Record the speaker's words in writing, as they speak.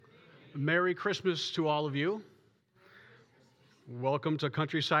Merry Christmas to all of you. Welcome to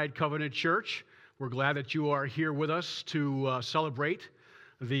Countryside Covenant Church. We're glad that you are here with us to celebrate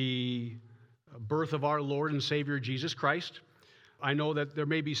the birth of our Lord and Savior Jesus Christ. I know that there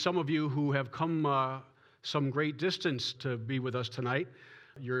may be some of you who have come some great distance to be with us tonight.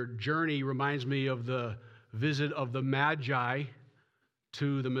 Your journey reminds me of the visit of the Magi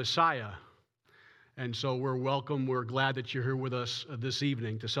to the Messiah. And so we're glad that you're here with us this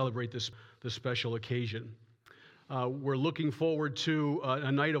evening to celebrate this special occasion. We're looking forward to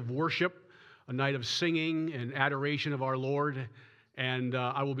a night of worship, a night of singing and adoration of our Lord, and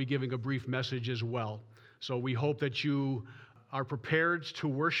I will be giving a brief message as well. So we hope that you are prepared to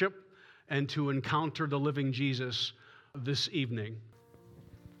worship and to encounter the living Jesus this evening.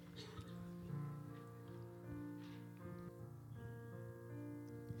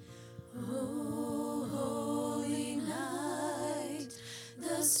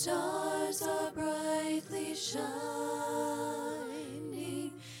 The stars are brightly shining.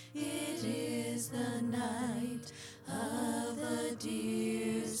 It is the night of the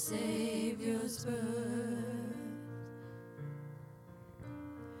dear Savior's birth.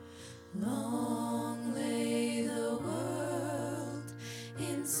 Long lay the world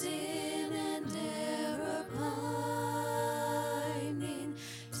in sin and error pining,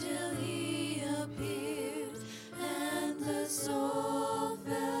 till he appeared and the soul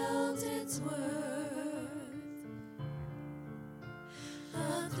felt its worth.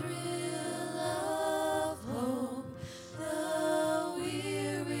 A thrill of hope, the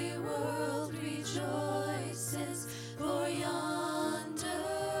weary world rejoices, for yonder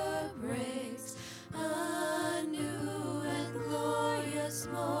breaks a new and glorious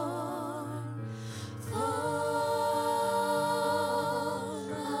morn. Fall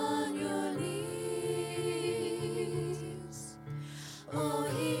on your knees. Oh,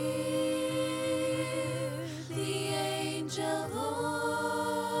 hear the angel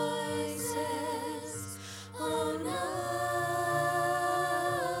voices. Oh,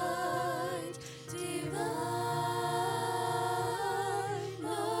 night divine.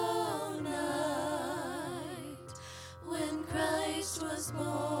 Oh, night when Christ was born.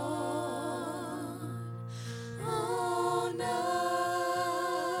 Oh, night,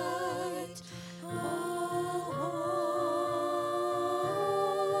 holy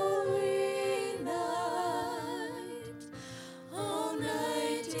night, oh,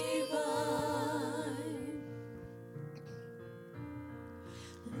 night divine.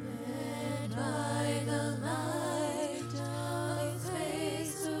 Led by the light of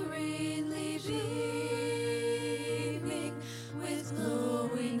faith serenely beaming, with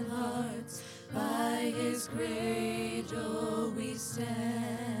glowing hearts by his cradle we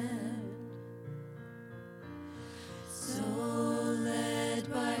stand. So led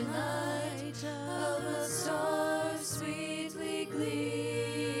by light of a star sweetly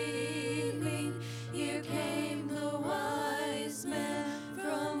gleaming, here came the wise men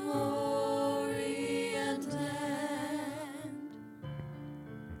from Orient land.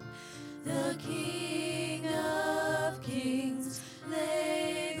 The King of Kings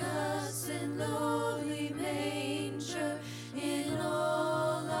lay thus in lowly manger, in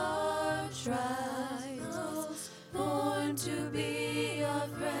all our trials, born to be our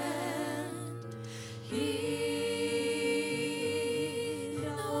friend. He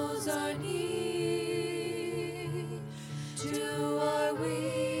knows our need, to our weakness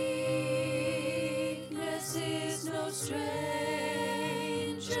is no stranger.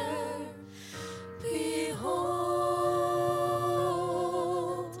 Behold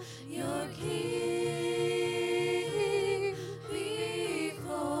your King,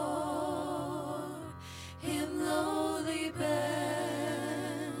 before him lowly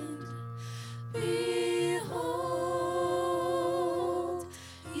bend. Behold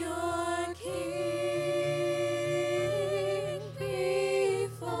your King,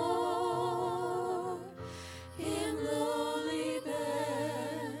 before him lowly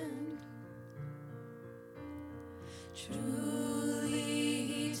bend. Truly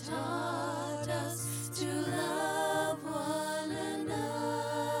he taught us to love one another.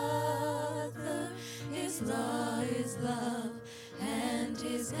 His law is love, and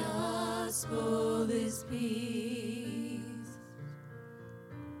his gospel is peace.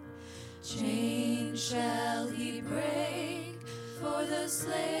 Chains shall he break, for the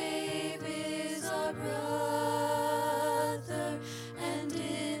slave is our brother, and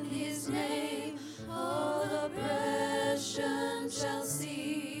in his name all oppression shall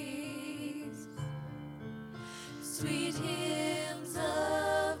cease. Sweet hymns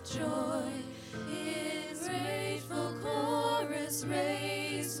of joy in grateful chorus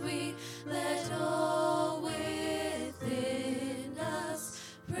raise we,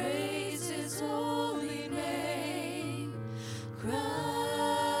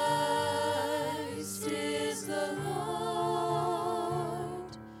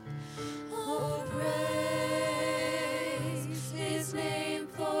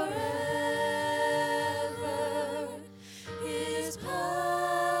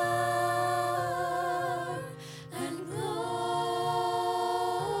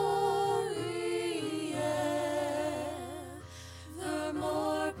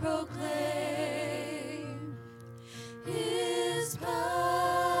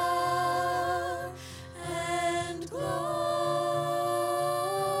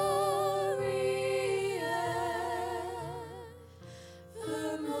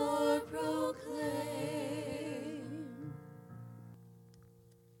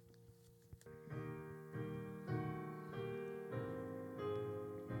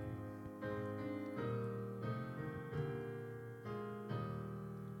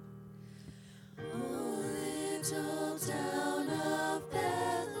 little town of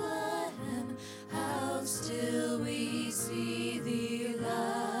Bethlehem, how still we see thee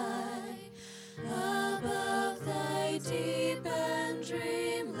lie. Above thy deep and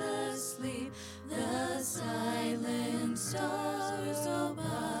dreamless sleep, the silent stars go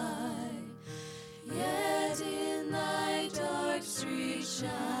by. Yet in thy dark street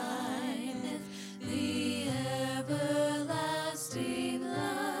shineth the everlasting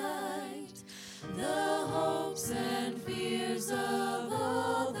light. The hopes and fears of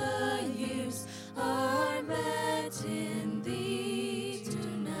all the years are met in thee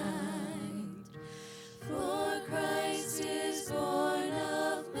tonight. For Christ is born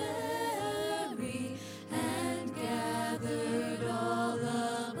of Mary and gathered all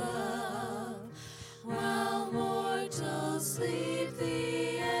above. While mortals sleep,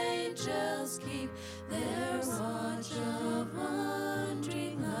 the angels keep their watch of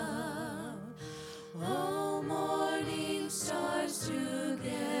wondering love. O morning stars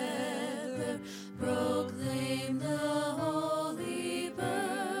together proclaim the holy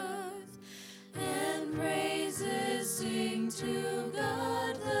birth, and praises sing to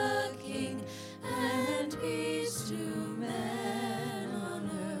God the King, and peace to men on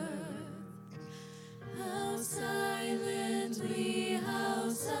earth. How silently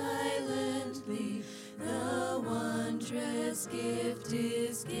the wondrous gift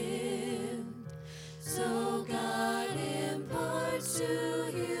is given. So God imparts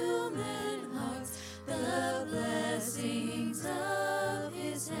to human hearts the blessings of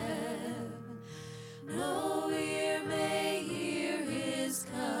his heaven. No ear may hear his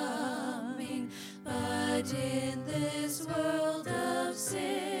coming, but in this world of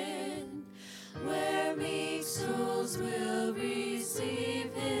sin, where meek souls will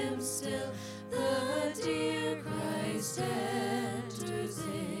receive him still, the dear Christ enters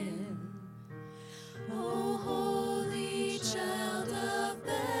in. O holy child of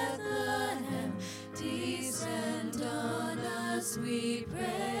Bethlehem, descend on us, we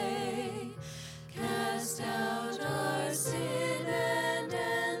pray. Cast out our sin and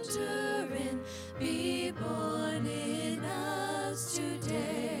enter in. Be born in us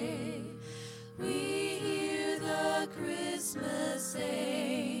today. We hear the Christmas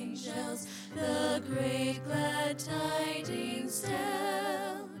angels, the great glad tidings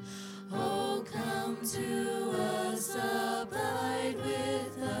tell. Oh, come to us, abide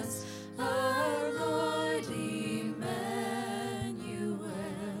with us, our Lord Emmanuel.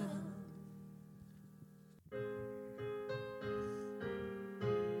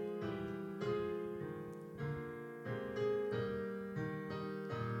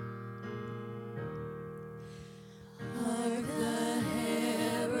 Hark the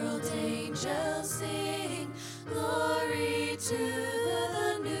herald angels sing, glory to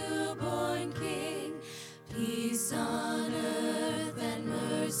the newborn King. Peace on earth and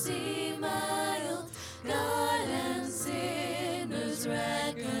mercy mild, God and sinners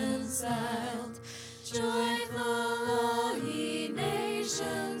reconciled. Joyful all ye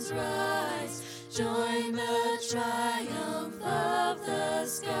nations rise, join the triumph of the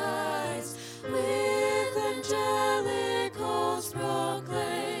skies. With angelic hosts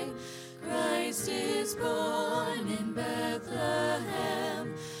proclaim, Christ is born in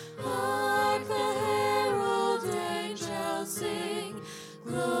Bethlehem. Hark the herald angels sing,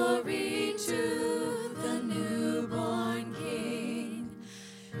 glory to the newborn King.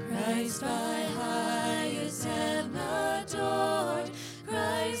 Christ by highest heaven adored,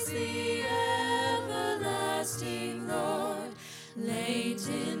 Christ the everlasting Lord. Late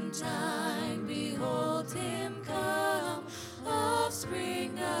in time, behold him come,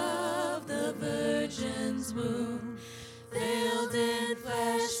 offspring of the Virgin's womb. Veiled in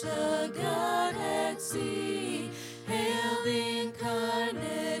flesh, the Godhead see, hail the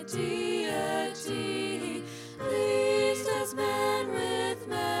incarnate deity. Pleased as man with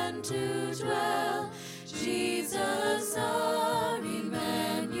men to dwell, Jesus our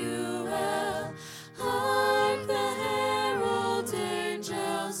Emmanuel. Hark the herald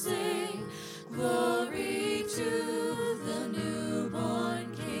angels sing, glory to the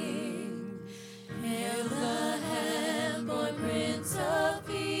newborn King. Hail the heaven-born Prince of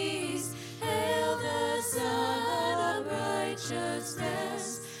Peace, hail the Son of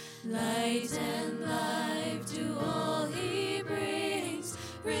Righteousness. Light and life to all he brings,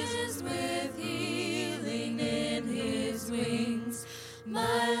 risen with healing in his wings.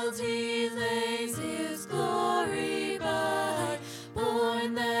 Mild he lays his glory by,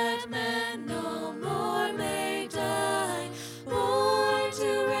 born that men no more may die, born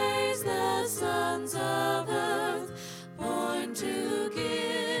to raise the sons of earth, born to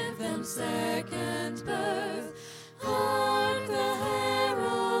give them second birth.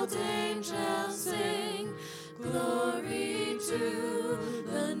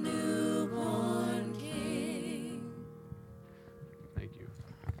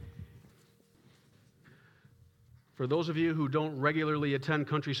 For those of you who don't regularly attend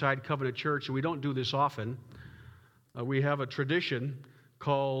Countryside Covenant Church, and we don't do this often, we have a tradition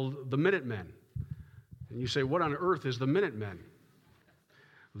called the Minutemen. And you say, what on earth is the Minutemen?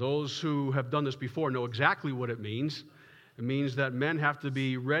 Those who have done this before know exactly what it means. It means that men have to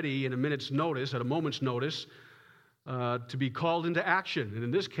be ready in a minute's notice, at a moment's notice, to be called into action. And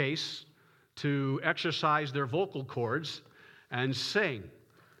in this case, to exercise their vocal cords and sing.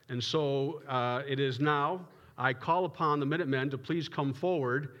 And so it is now, I call upon the Minutemen to please come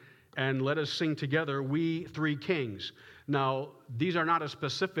forward and let us sing together, We Three Kings. Now, these are not a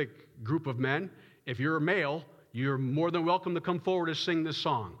specific group of men. If you're a male, you're more than welcome to come forward and sing this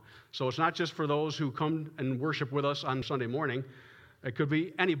song. So it's not just for those who come and worship with us on Sunday morning. It could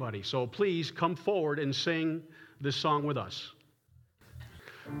be anybody. So please come forward and sing this song with us.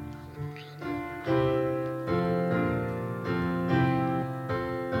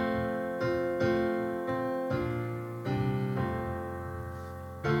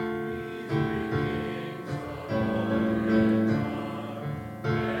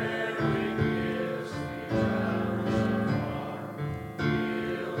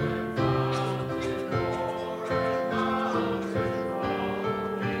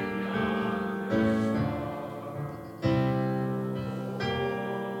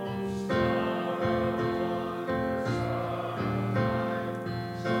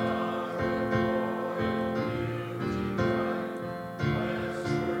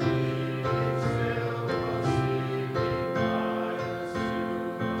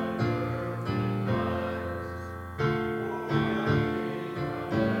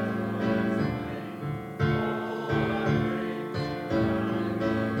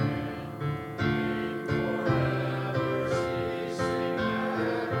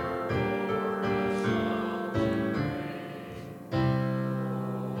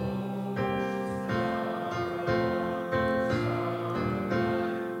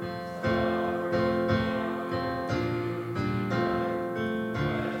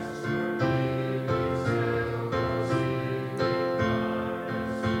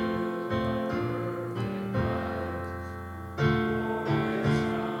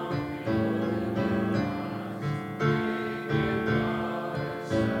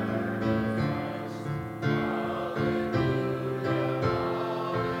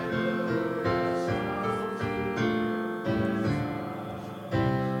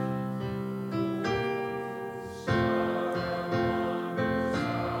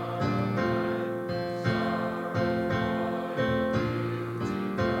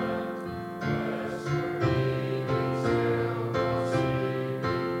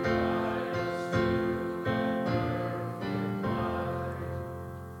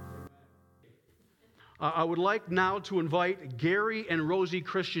 I would like now to invite Gary and Rosie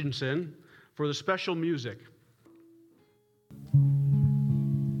Christensen for the special music.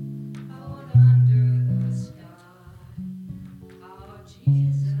 Out under the sky, how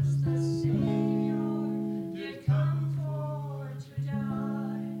Jesus the Savior did come for to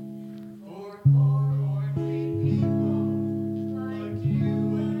die, for poor ordinary people like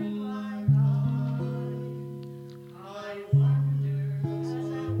you and like I wonder as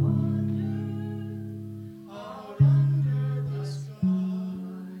I wonder out under the sky.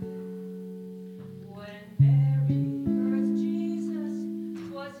 When Mary birthed Jesus,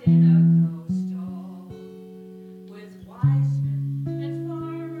 'twas in a close stall, with wise men and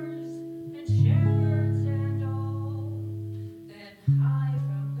farmers and shepherds and all. Then high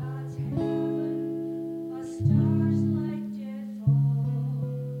from God's heaven a star's light did fall,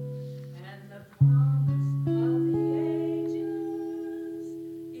 and the promise of the ages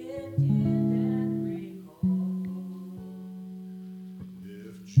it did then recall.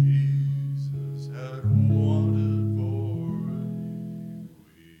 If Jesus had wanted for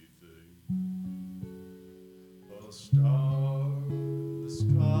anything, a star in the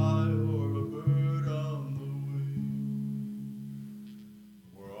sky or a bird on the wing,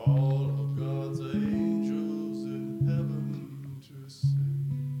 or all of God's angels in heaven to sing,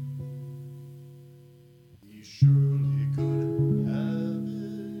 he surely could have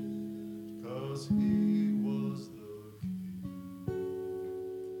it, 'cause he was the king.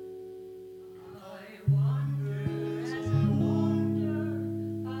 I wonder as I wonder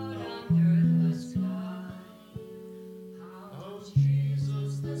out under the sky, how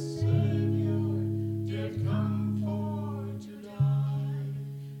Jesus the Savior did come for to die,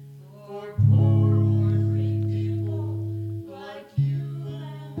 for poor ordinary people like you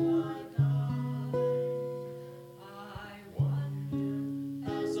and like I wonder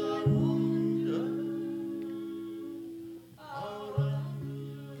as I wonder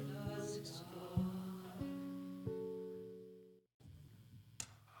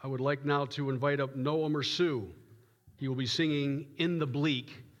like now to invite up Noah Mersu. He will be singing In the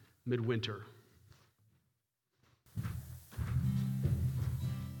Bleak Midwinter.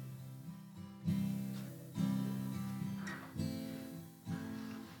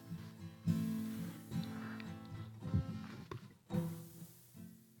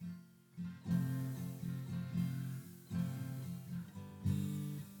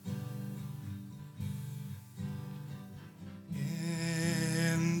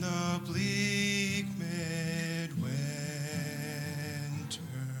 In the bleak midwinter,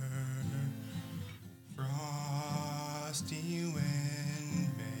 frosty wind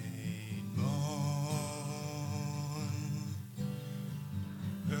made moan,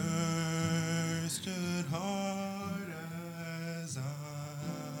 earth stood hard as iron,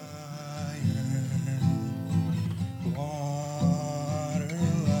 water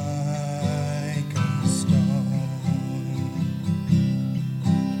like a stone.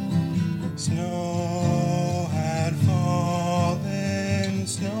 Snow had fallen,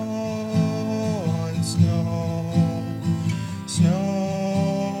 snow on snow,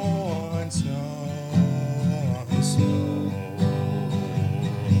 snow on snow on snow.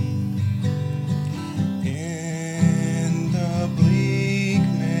 In the bleak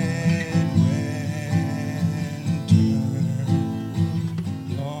midwinter,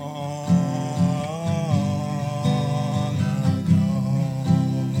 long ago.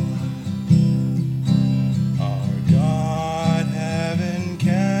 Our God, heaven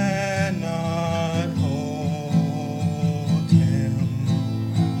cannot hold him,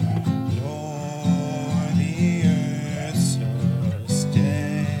 nor the earth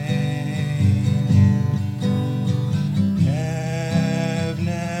sustain. Heaven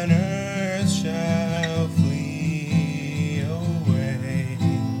and earth shall flee away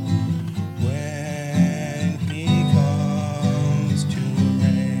when he comes to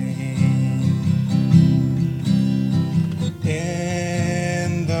reign.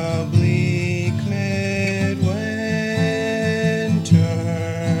 In the bleak midwinter,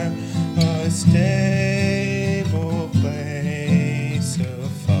 a stable place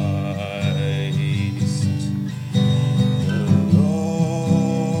sufficed. The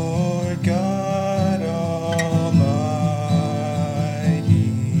Lord God Almighty,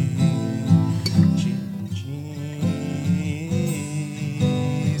 Jesus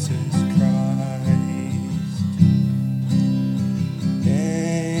Christ.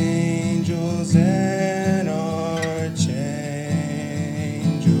 Angels and archangels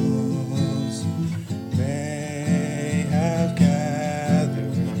may have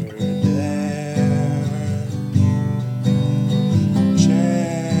gathered there.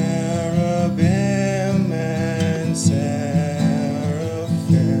 Cherubim and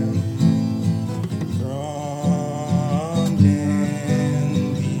seraphim thronged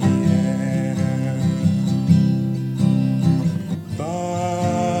in the air.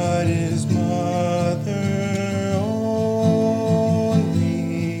 But his mother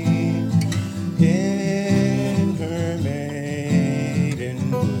only in her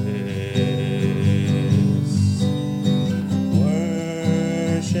maiden bliss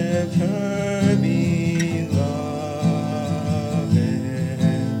worshipped her beloved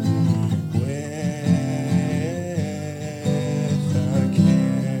with a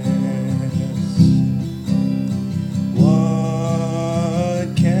kiss.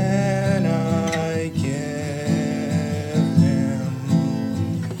 What can I give him,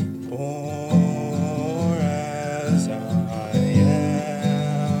 poor as I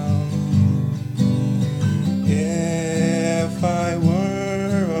am? If I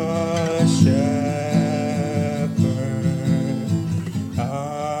were a shepherd,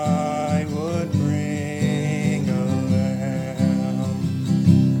 I would bring a lamb.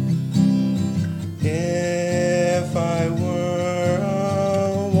 If I were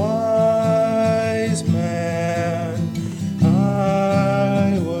a wise man,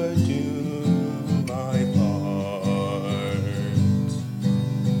 I would do my part.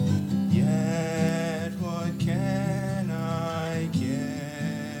 Yet what can I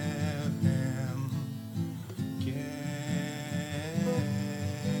give him? Give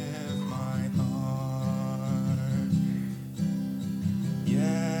my heart.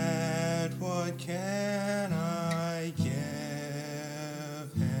 Yet what can I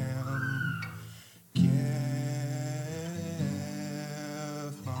give him? Give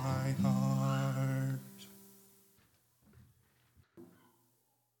my heart.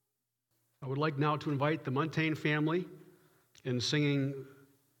 I would like now to invite the Montaigne family in singing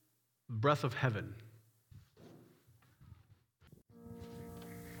Breath of Heaven.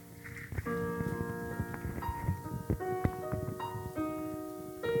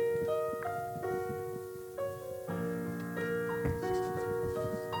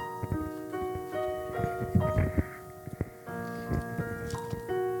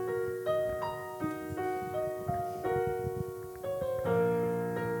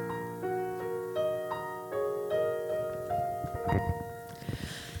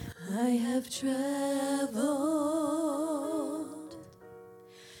 I have traveled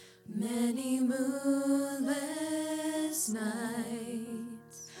many moonless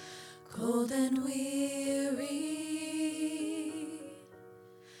nights, cold and weary,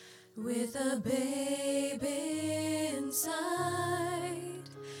 with a babe inside,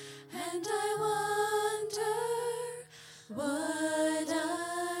 and I wonder what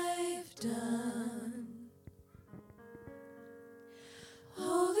I've done.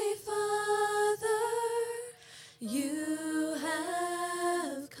 Holy Father, you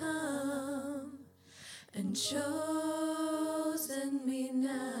have come and chosen me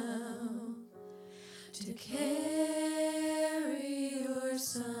now to carry your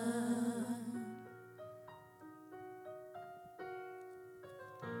Son.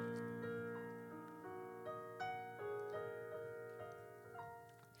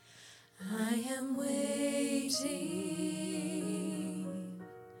 I am waiting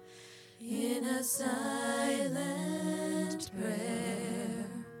in a silent prayer.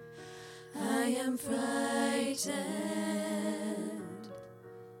 I am frightened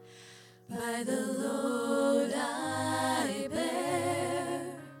by the load I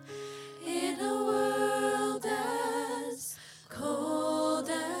bear in a world as cold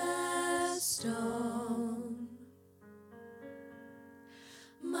as stone.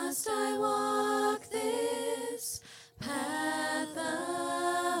 Must I walk this path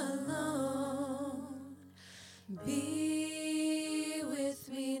alone? Be with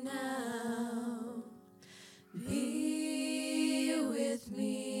me now. Be with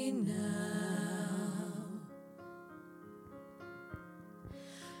me now.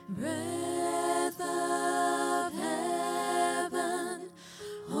 Breath of heaven,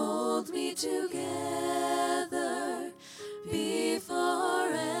 hold me together. Be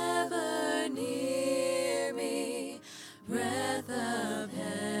forever near me. Breath of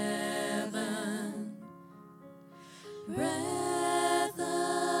heaven. Breath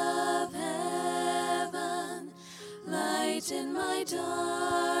of heaven, lighten my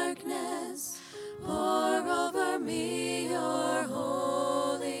darkness. Pour over me your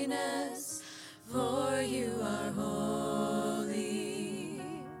holiness, for you are holy.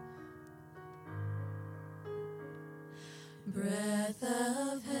 Breath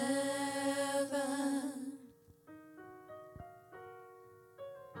of heaven.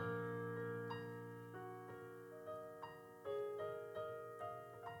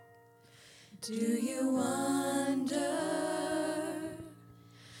 Do you wonder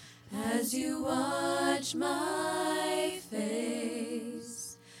as you watch my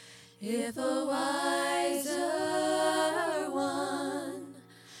face if a wiser one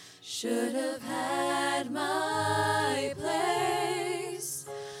should have had my place?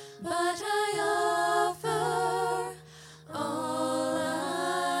 But I offer all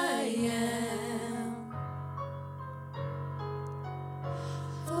I am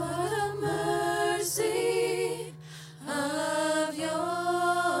for the mercy of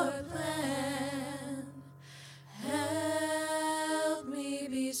your plan. Help me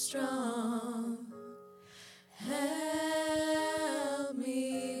be strong. Help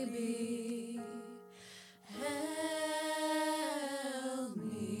me be. Help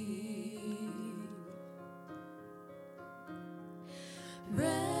me.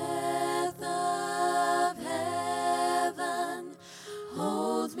 Breath of heaven,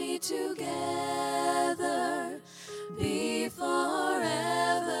 hold me together. Be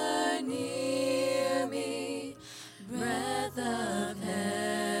forever near me. Breath of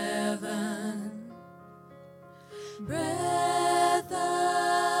heaven. Breath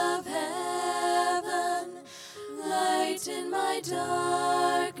of heaven, lighten my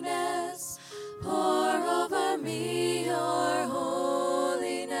darkness. Pour over me your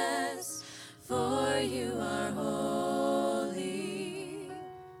holiness, for you are holy.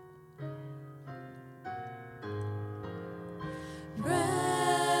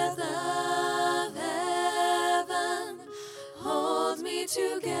 Breath of heaven, hold me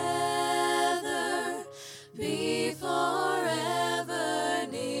together. Be forever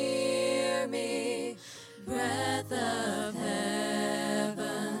near me. Breath of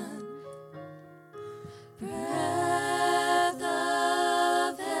heaven. Breath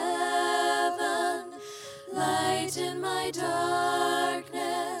of heaven, lighten my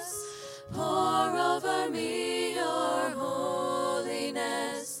darkness. Pour over me your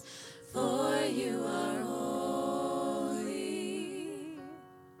holiness, for you are holy.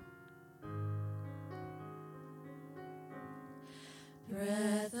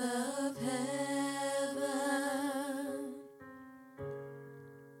 Breath of heaven.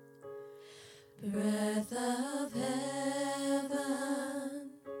 Breath of heaven.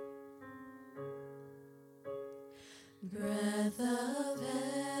 breath of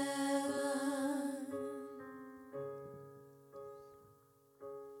heaven.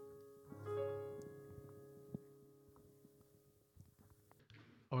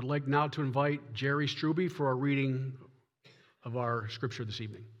 I would like now to invite Jerry Struby for our reading of our scripture this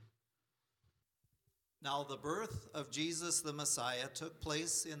evening. Now the birth of Jesus the Messiah took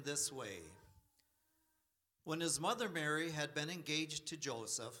place in this way. When his mother Mary had been engaged to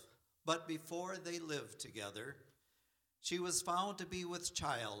Joseph, but before they lived together, she was found to be with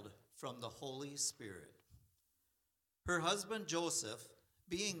child from the Holy Spirit. Her husband Joseph,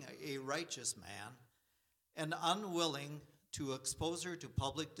 being a righteous man and unwilling to expose her to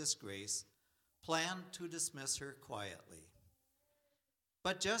public disgrace, planned to dismiss her quietly.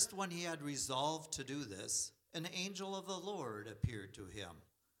 But just when he had resolved to do this, an angel of the Lord appeared to him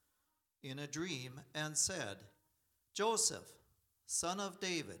in a dream and said, Joseph, son of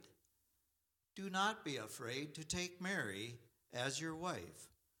David, do not be afraid to take Mary as your wife,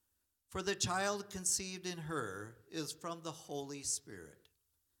 for the child conceived in her is from the Holy Spirit.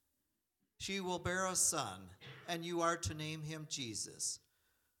 She will bear a son, and you are to name him Jesus,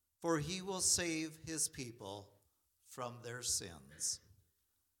 for he will save his people from their sins.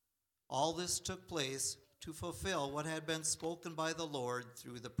 All this took place to fulfill what had been spoken by the Lord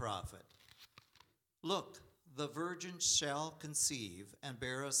through the prophet. Look, the virgin shall conceive and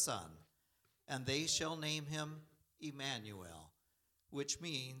bear a son, and they shall name him Emmanuel, which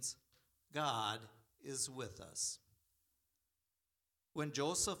means God is with us. When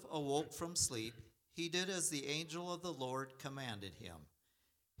Joseph awoke from sleep, he did as the angel of the Lord commanded him.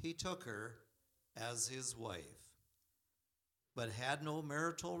 He took her as his wife, but had no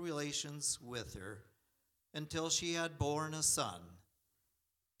marital relations with her until she had borne a son,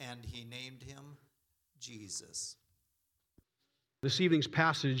 and he named him Jesus. This evening's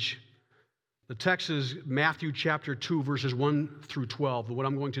passage, the text is Matthew chapter 2, verses 1 through 12. What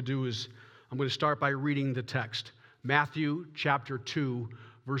I'm going to do is I'm going to start by reading the text. Matthew chapter 2,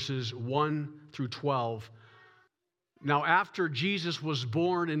 verses 1 through 12. Now, after Jesus was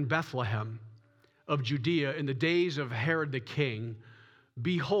born in Bethlehem of Judea in the days of Herod the king,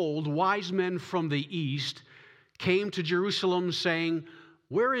 behold, wise men from the east came to Jerusalem, saying,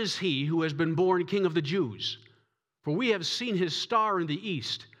 Where is he who has been born King of the Jews? For we have seen his star in the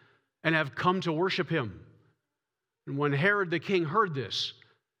east and have come to worship him. And when Herod the king heard this,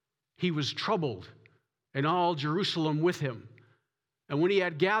 he was troubled, and all Jerusalem with him. And when he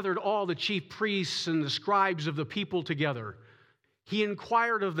had gathered all the chief priests and the scribes of the people together, he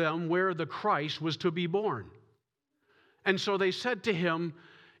inquired of them where the Christ was to be born. And so they said to him,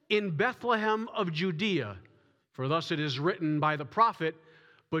 In Bethlehem of Judea, for thus it is written by the prophet,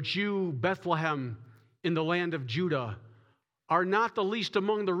 But you, Bethlehem, in the land of Judah, are not the least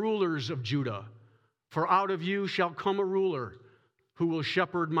among the rulers of Judah, for out of you shall come a ruler who will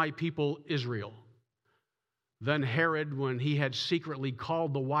shepherd my people Israel. Then Herod, when he had secretly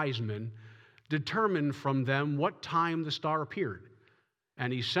called the wise men, determined from them what time the star appeared.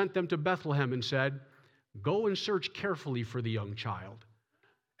 And he sent them to Bethlehem and said, Go and search carefully for the young child.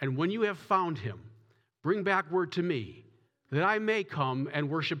 And when you have found him, bring back word to me, that I may come and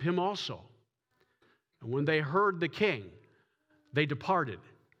worship him also. And when they heard the king, they departed.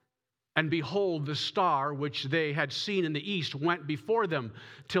 And behold, the star which they had seen in the east went before them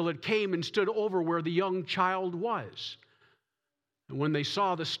till it came and stood over where the young child was. And when they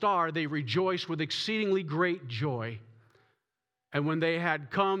saw the star, they rejoiced with exceedingly great joy. And when they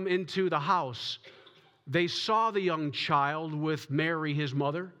had come into the house, they saw the young child with Mary his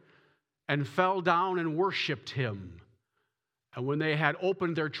mother, and fell down and worshiped him. And when they had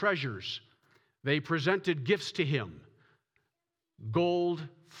opened their treasures, they presented gifts to him, gold,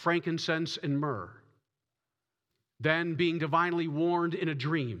 frankincense, and myrrh. Then, being divinely warned in a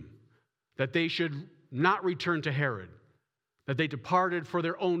dream that they should not return to Herod, that they departed for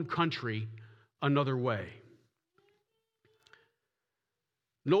their own country another way.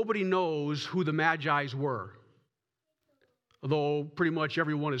 Nobody knows who the Magi's were, although pretty much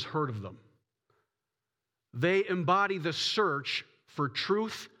everyone has heard of them. They embody the search for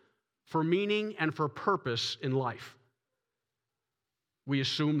truth, for meaning, and for purpose in life. We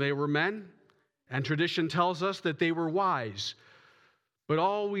assume they were men, and tradition tells us that they were wise. But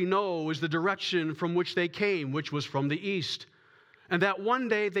all we know is the direction from which they came, which was from the east. And that one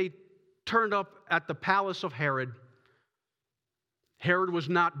day they turned up at the palace of Herod. Herod was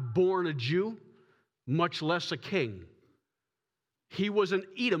not born a Jew, much less a king. He was an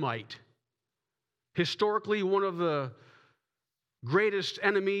Edomite, historically one of the greatest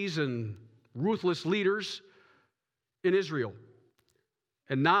enemies and ruthless leaders in Israel.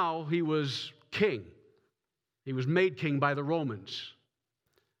 And now he was king. He was made king by the Romans.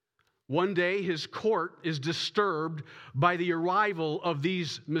 One day, his court is disturbed by the arrival of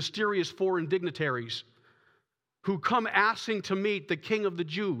these mysterious foreign dignitaries who come asking to meet the king of the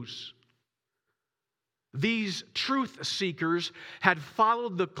Jews. These truth seekers had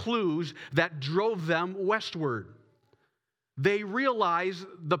followed the clues that drove them westward. They realized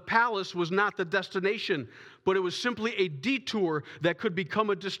the palace was not the destination, but it was simply a detour that could become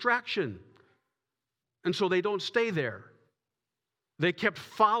a distraction. And so they don't stay there. They kept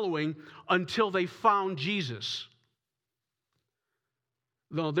following until they found Jesus.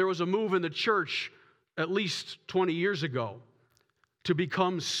 Though there was a move in the church at least 20 years ago to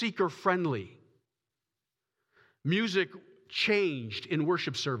become seeker-friendly. Music changed in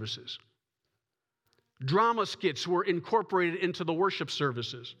worship services. Drama skits were incorporated into the worship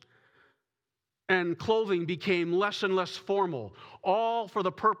services. And clothing became less and less formal, all for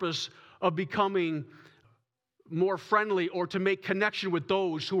the purpose of becoming more friendly or to make connection with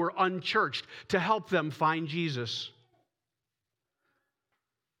those who are unchurched, to help them find Jesus.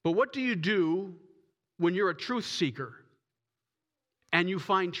 But what do you do when you're a truth seeker and you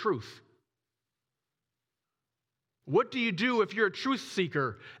find truth? What do you do if you're a truth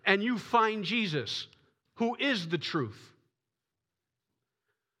seeker and you find Jesus, who is the truth?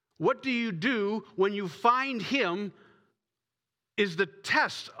 What do you do when you find him is the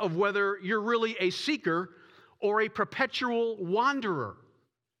test of whether you're really a seeker or a perpetual wanderer,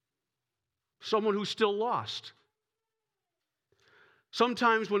 someone who's still lost.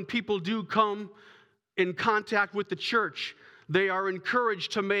 Sometimes when people do come in contact with the church, they are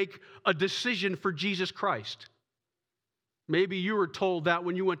encouraged to make a decision for Jesus Christ. Maybe you were told that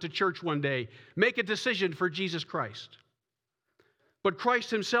when you went to church one day. Make a decision for Jesus Christ. But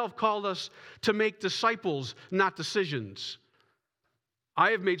Christ himself called us to make disciples, not decisions. I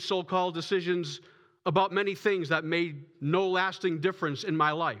have made so-called decisions about many things that made no lasting difference in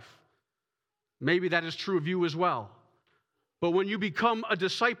my life. Maybe that is true of you as well. But when you become a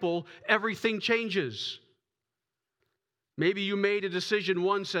disciple, everything changes. Maybe you made a decision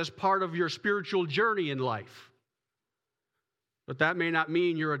once as part of your spiritual journey in life. But that may not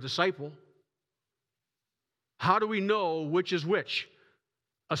mean you're a disciple. How do we know which is which?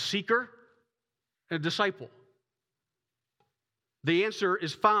 A seeker and a disciple? The answer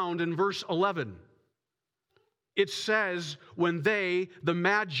is found in verse 11. It says, when they, the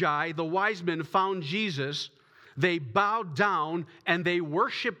Magi, the wise men, found Jesus, they bowed down and they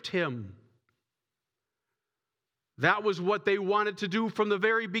worshiped him. That was what they wanted to do from the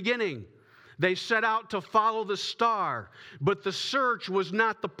very beginning. They set out to follow the star, but the search was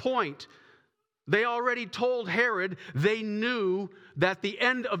not the point. They already told Herod they knew that the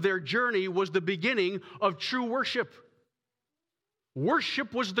end of their journey was the beginning of true worship.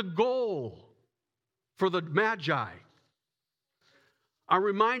 Worship was the goal for the Magi. I'm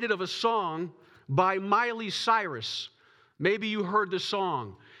reminded of a song by Miley Cyrus. Maybe you heard the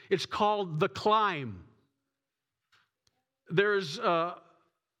song. It's called The Climb. There's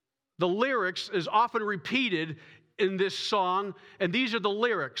the lyrics is often repeated in this song, and these are the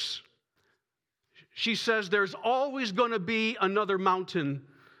lyrics. She says, there's always going to be another mountain.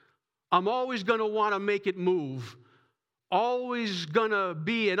 I'm always going to want to make it move. Always going to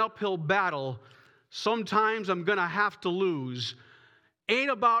be an uphill battle. Sometimes I'm going to have to lose. Ain't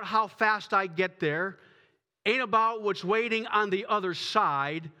about how fast I get there. Ain't about what's waiting on the other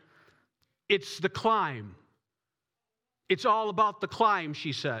side. It's the climb. It's all about the climb,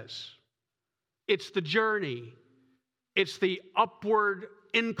 she says. It's the journey. It's the upward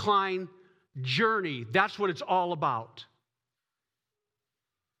incline journey. That's what it's all about.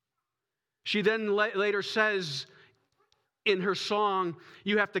 She then later says in her song,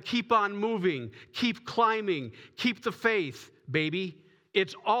 you have to keep on moving, keep climbing, keep the faith, baby.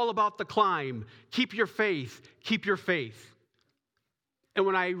 It's all about the climb. Keep your faith, keep your faith. And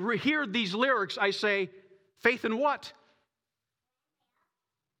when I hear these lyrics, I say, faith in what?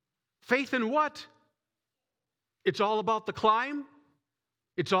 Faith in what? It's all about the climb.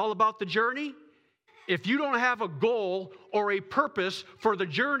 It's all about the journey. If you don't have a goal or a purpose for the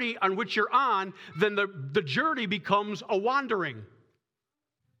journey on which you're on, then the journey becomes a wandering.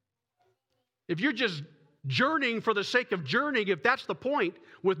 If you're just journeying for the sake of journeying, if that's the point,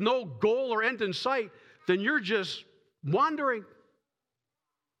 with no goal or end in sight, then you're just wandering.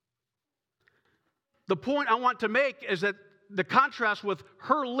 The point I want to make is that the contrast with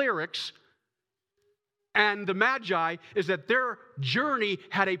her lyrics and the Magi is that their journey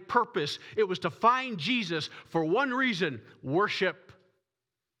had a purpose. It was to find Jesus for one reason: worship.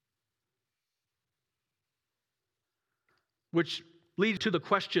 Which leads to the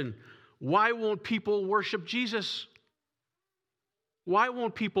question, why won't people worship Jesus? Why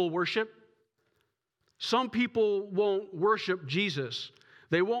won't people worship? Some people won't worship Jesus.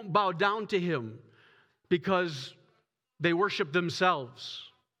 They won't bow down to him because they worship themselves.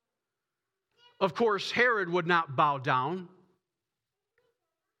 Of course, Herod would not bow down.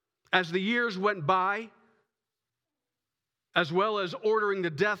 As the years went by, as well as ordering the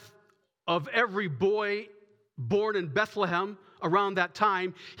death of every boy born in Bethlehem around that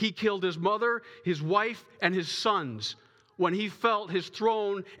time, he killed his mother, his wife, and his sons when he felt his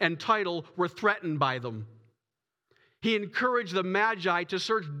throne and title were threatened by them. He encouraged the Magi to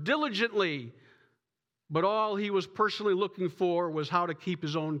search diligently, but all he was personally looking for was how to keep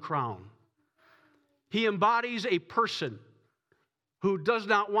his own crown. He embodies a person who does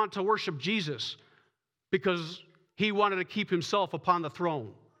not want to worship Jesus because he wanted to keep himself upon the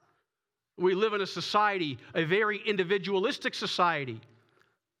throne. We live in a society, a very individualistic society,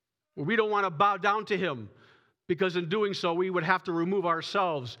 where we don't want to bow down to him because in doing so, we would have to remove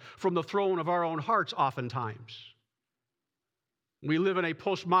ourselves from the throne of our own hearts oftentimes. We live in a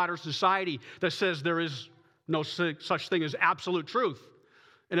postmodern society that says there is no such thing as absolute truth.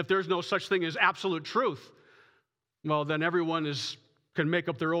 And if there's no such thing as absolute truth, well, then everyone can make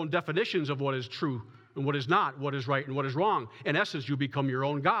up their own definitions of what is true and what is not, what is right and what is wrong. In essence, you become your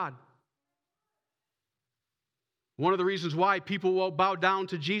own God. One of the reasons why people won't bow down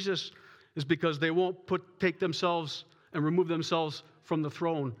to Jesus is because they won't take themselves and remove themselves from the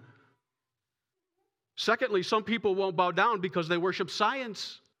throne. Secondly, some people won't bow down because they worship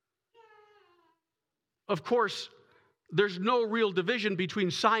science. Of course, there's no real division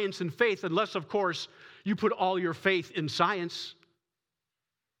between science and faith unless, of course, you put all your faith in science.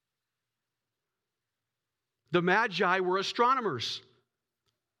 The Magi were astronomers.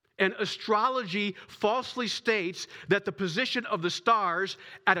 And astrology falsely states that the position of the stars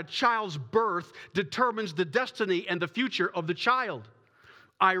at a child's birth determines the destiny and the future of the child.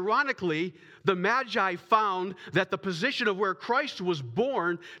 Ironically, the Magi found that the position of where Christ was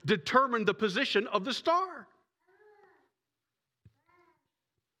born determined the position of the star.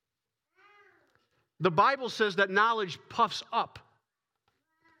 The Bible says that knowledge puffs up.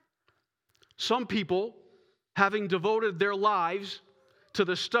 Some people, having devoted their lives to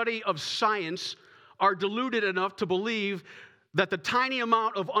the study of science, are deluded enough to believe that the tiny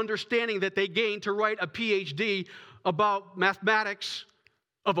amount of understanding that they gain to write a PhD about mathematics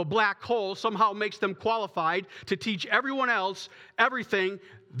of a black hole somehow makes them qualified to teach everyone else everything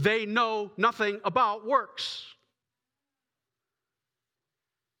they know nothing about works.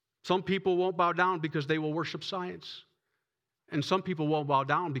 Some people won't bow down because they will worship science. And some people won't bow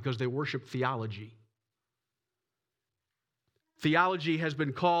down because they worship theology. Theology has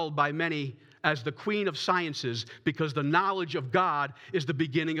been called by many as the queen of sciences because the knowledge of God is the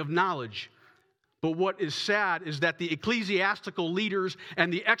beginning of knowledge. But what is sad is that the ecclesiastical leaders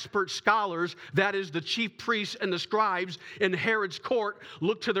and the expert scholars, that is the chief priests and the scribes in Herod's court,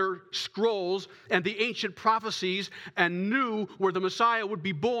 looked to their scrolls and the ancient prophecies and knew where the Messiah would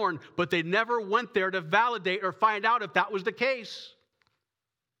be born, but they never went there to validate or find out if that was the case.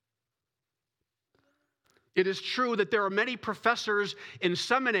 It is true that there are many professors in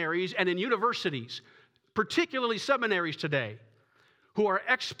seminaries and in universities, particularly seminaries today, who are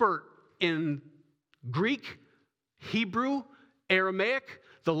expert in Greek, Hebrew, Aramaic,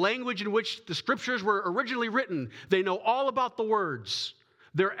 the language in which the scriptures were originally written. They know all about the words.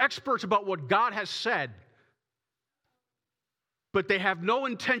 They're experts about what God has said, but they have no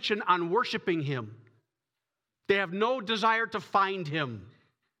intention on worshiping him. They have no desire to find him.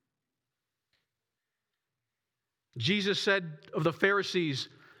 Jesus said of the Pharisees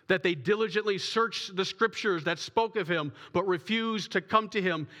that they diligently searched the scriptures that spoke of him, but refused to come to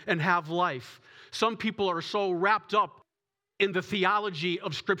him and have life. Some people are so wrapped up in the theology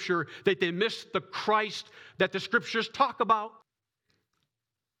of Scripture that they miss the Christ that the Scriptures talk about.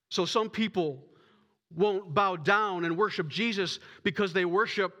 So some people won't bow down and worship Jesus because they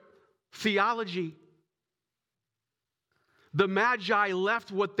worship theology. The Magi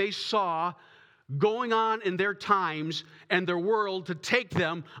left what they saw going on in their times and their world to take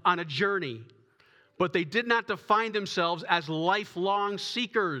them on a journey. But they did not define themselves as lifelong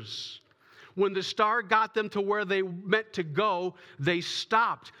seekers. When the star got them to where they meant to go, they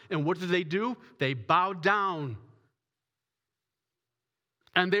stopped. And what did they do? They bowed down.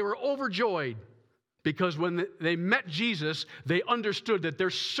 And they were overjoyed because when they met Jesus, they understood that their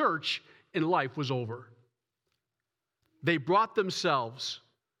search in life was over. They brought themselves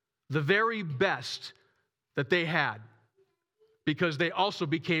the very best that they had because they also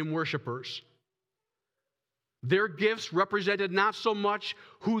became worshipers. Their gifts represented not so much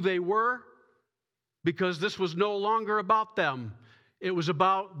who they were, because this was no longer about them. It was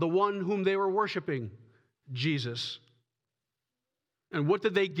about the one whom they were worshiping, Jesus. And what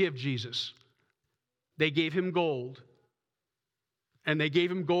did they give Jesus? They gave him gold. And they gave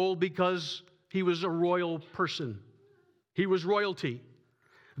him gold because he was a royal person. He was royalty.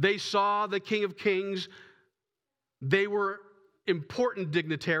 They saw the King of Kings. They were important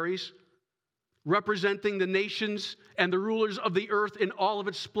dignitaries, representing the nations and the rulers of the earth in all of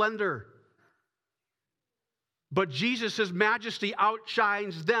its splendor. But Jesus' majesty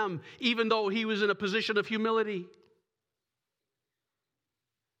outshines them, even though he was in a position of humility.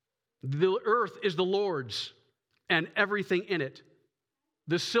 The earth is the Lord's, and everything in it.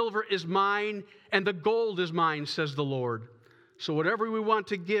 The silver is mine, and the gold is mine, says the Lord. So whatever we want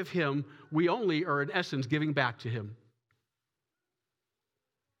to give him, we only are in essence giving back to him.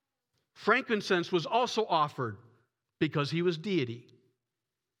 Frankincense was also offered because he was deity.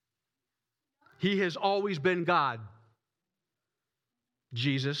 He has always been God,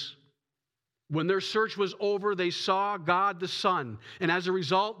 Jesus. When their search was over, they saw God the Son, and as a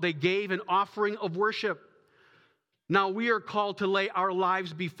result, they gave an offering of worship. Now we are called to lay our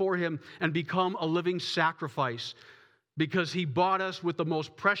lives before him and become a living sacrifice, because he bought us with the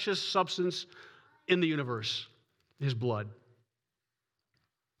most precious substance in the universe, his blood.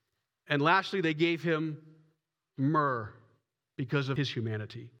 And lastly, they gave him myrrh because of his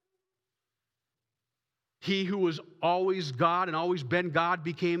humanity. He who was always God and always been God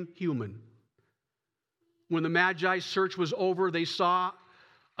became human. When the Magi's search was over, they saw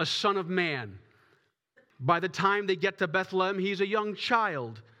a son of man. By the time they get to Bethlehem, he's a young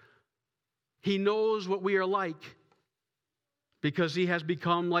child. He knows what we are like because he has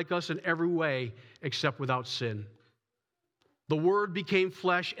become like us in every way except without sin. The Word became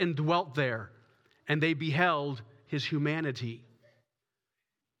flesh and dwelt there, and they beheld his humanity.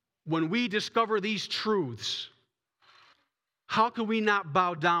 When we discover these truths, how can we not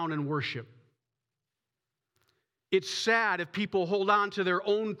bow down and worship? It's sad if people hold on to their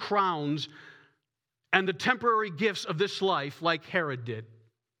own crowns and the temporary gifts of this life like Herod did.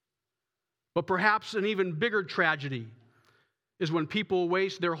 But perhaps an even bigger tragedy is when people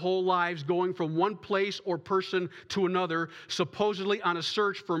waste their whole lives going from one place or person to another, supposedly on a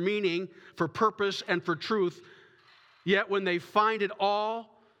search for meaning, for purpose, and for truth. Yet when they find it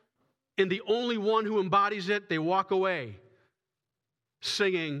all in the only one who embodies it, they walk away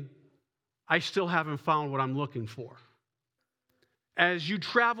singing, I still haven't found what I'm looking for. As you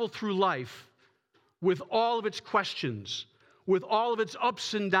travel through life with all of its questions, with all of its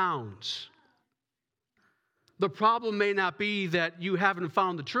ups and downs, the problem may not be that you haven't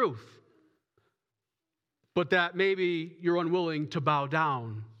found the truth, but that maybe you're unwilling to bow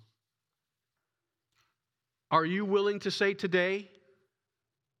down. Are you willing to say today,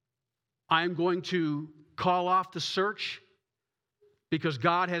 I'm going to call off the search because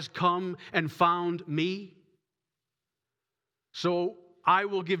God has come and found me? So I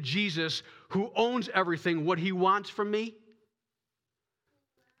will give Jesus, who owns everything, what he wants from me?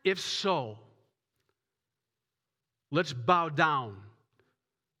 If so, let's bow down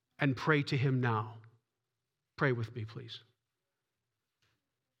and pray to him now. Pray with me, please.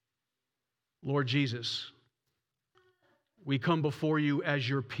 Lord Jesus, we come before you as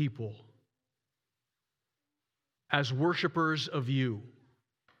your people, as worshipers of you,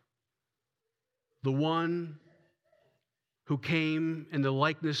 the one who came in the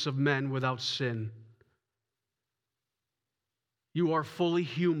likeness of men without sin. You are fully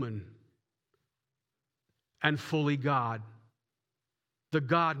human and fully God, the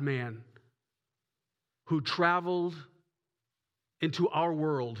God-man who traveled into our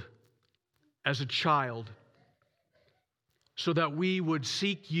world as a child so that we would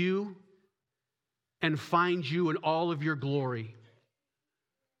seek you and find you in all of your glory.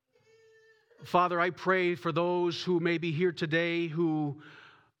 Father, I pray for those who may be here today who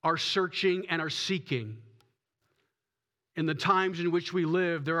are searching and are seeking. In the times in which we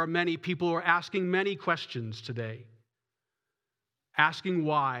live, there are many people who are asking many questions today. Asking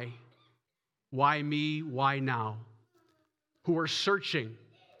why? Why me? Why now? Who are searching.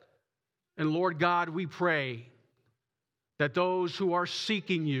 And Lord God, we pray that those who are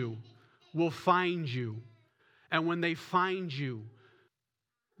seeking you will find you. And when they find you,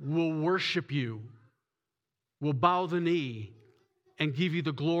 will worship you, will bow the knee, and give you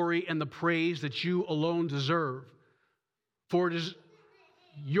the glory and the praise that you alone deserve. For it is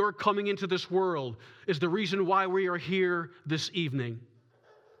your coming into this world is the reason why we are here this evening.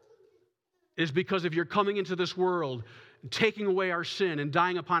 It is because of your coming into this world taking away our sin and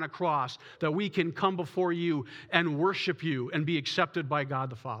dying upon a cross, that we can come before you and worship you and be accepted by God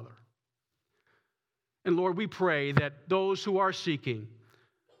the Father. And Lord, we pray that those who are seeking,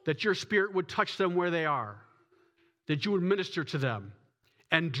 that your Spirit would touch them where they are, that you would minister to them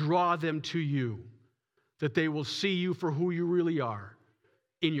and draw them to you, that they will see you for who you really are,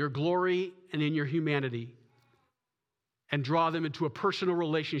 in your glory and in your humanity, and draw them into a personal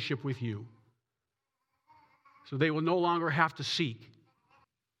relationship with you. So they will no longer have to seek,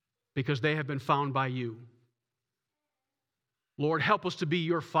 because they have been found by you. Lord, help us to be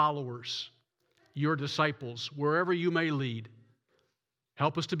your followers, your disciples, wherever you may lead.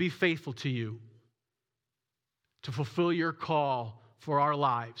 Help us to be faithful to you, to fulfill your call for our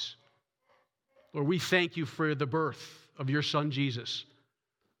lives. Lord, we thank you for the birth of your Son, Jesus,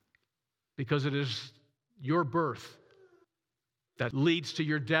 because it is your birth that leads to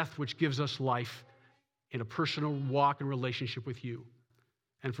your death, which gives us life in a personal walk and relationship with you.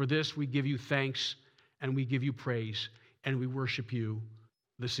 And for this, we give you thanks and we give you praise and we worship you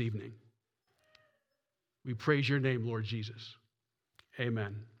this evening. We praise your name, Lord Jesus.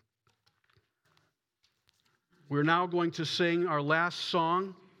 Amen. We're now going to sing our last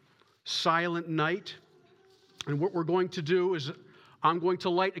song, Silent Night. And what we're going to do is I'm going to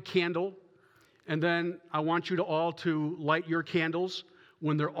light a candle, and then I want you to all to light your candles.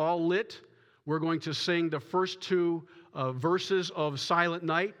 When they're all lit, we're going to sing the first two verses of Silent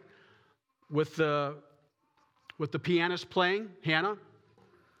Night with the pianist playing, Hannah.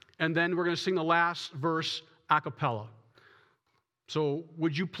 And then we're going to sing the last verse a cappella. So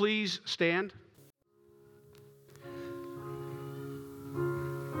would you please stand?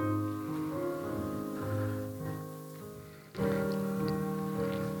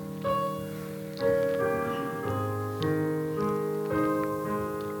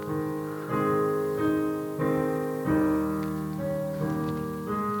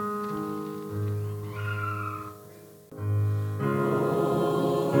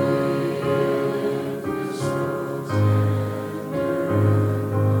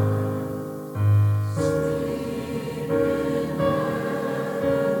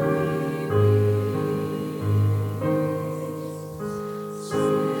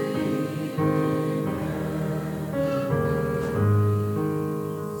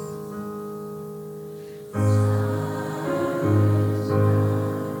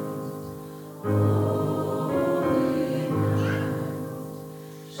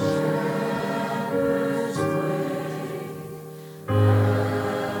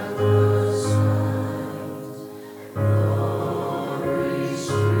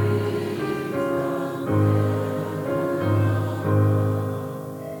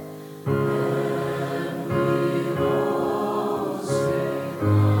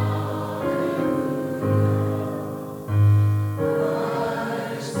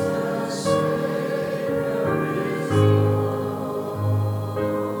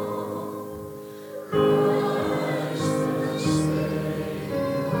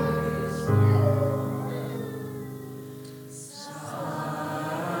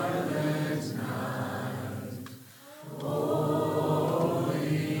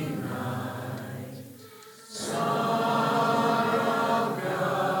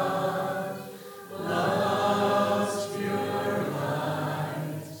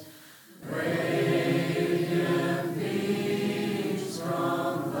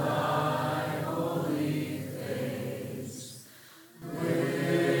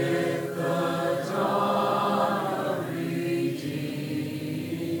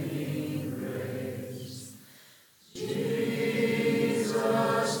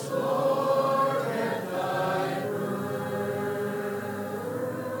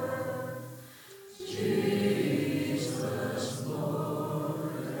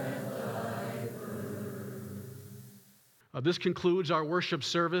 This concludes our worship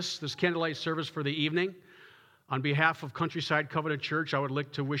service, this candlelight service for the evening. On behalf of Countryside Covenant Church, I would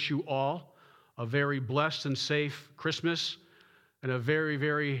like to wish you all a very blessed and safe Christmas and a very,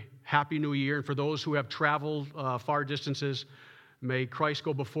 very happy New Year. And for those who have traveled far distances, may Christ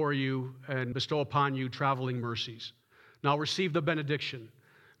go before you and bestow upon you traveling mercies. Now receive the benediction.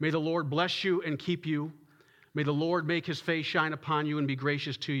 May the Lord bless you and keep you. May the Lord make his face shine upon you and be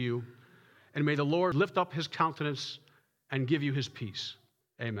gracious to you. And may the Lord lift up his countenance and give you his peace.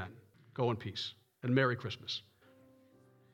 Amen. Go in peace, and Merry Christmas.